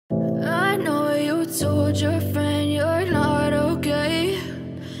told your friend you're not okay,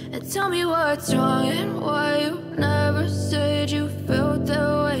 and tell me what's wrong and why you never said you felt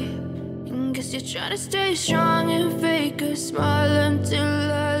that way. And guess you're trying to stay strong and fake a smile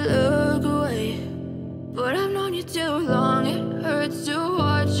until I look away. But I've known you too long, it hurts to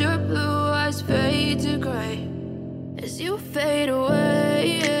watch your blue eyes fade to gray as you fade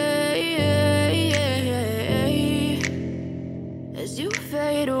away, as you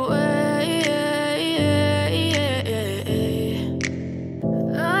fade away.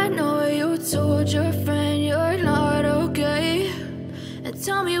 I know you told your friend you're not okay, and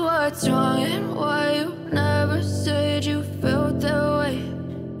tell me what's wrong and why you never said you felt that way.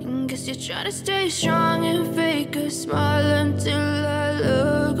 And guess you're trying to stay strong and fake a smile until I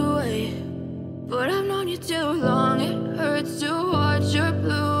look away. But I've known you too long, it hurts to watch your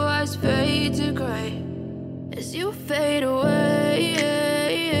blue eyes fade to gray as you fade away,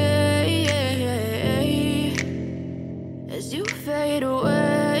 as you fade away.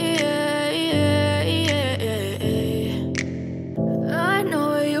 I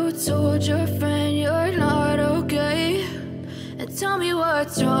know you told your friend you're not okay, and tell me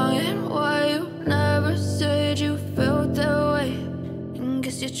what's wrong and why you never said you felt that way. And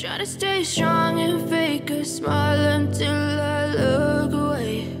guess you're trying to stay strong and fake a smile until I look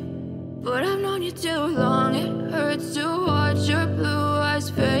away. But I've known you too long, it hurts to watch your blue eyes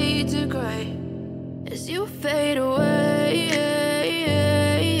fade to gray as you fade away,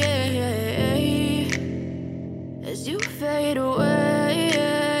 as you fade away.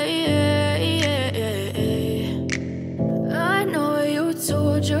 I know you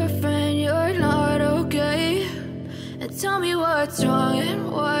told your friend you're not okay, and tell me what's wrong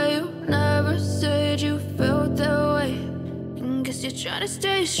and why you never said you felt that way. And guess you're trying to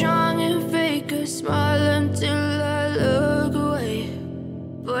stay strong and fake a smile until I look away.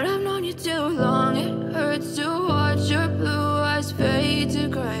 But I've known you too long, it hurts to watch your blue eyes fade to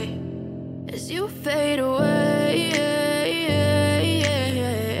gray as you fade away,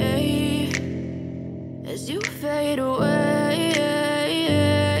 as you fade away.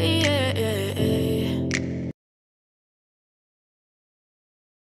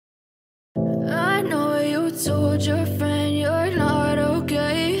 I know you told your friend you're not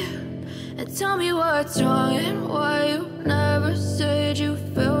okay, and tell me what's wrong and why you never said you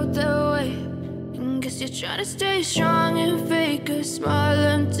felt that way. And guess you're trying to stay strong and fake a smile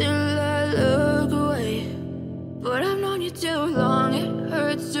until I look away. But I've known you too long, it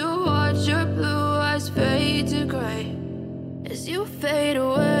hurts to watch your blue eyes fade to gray as you fade away.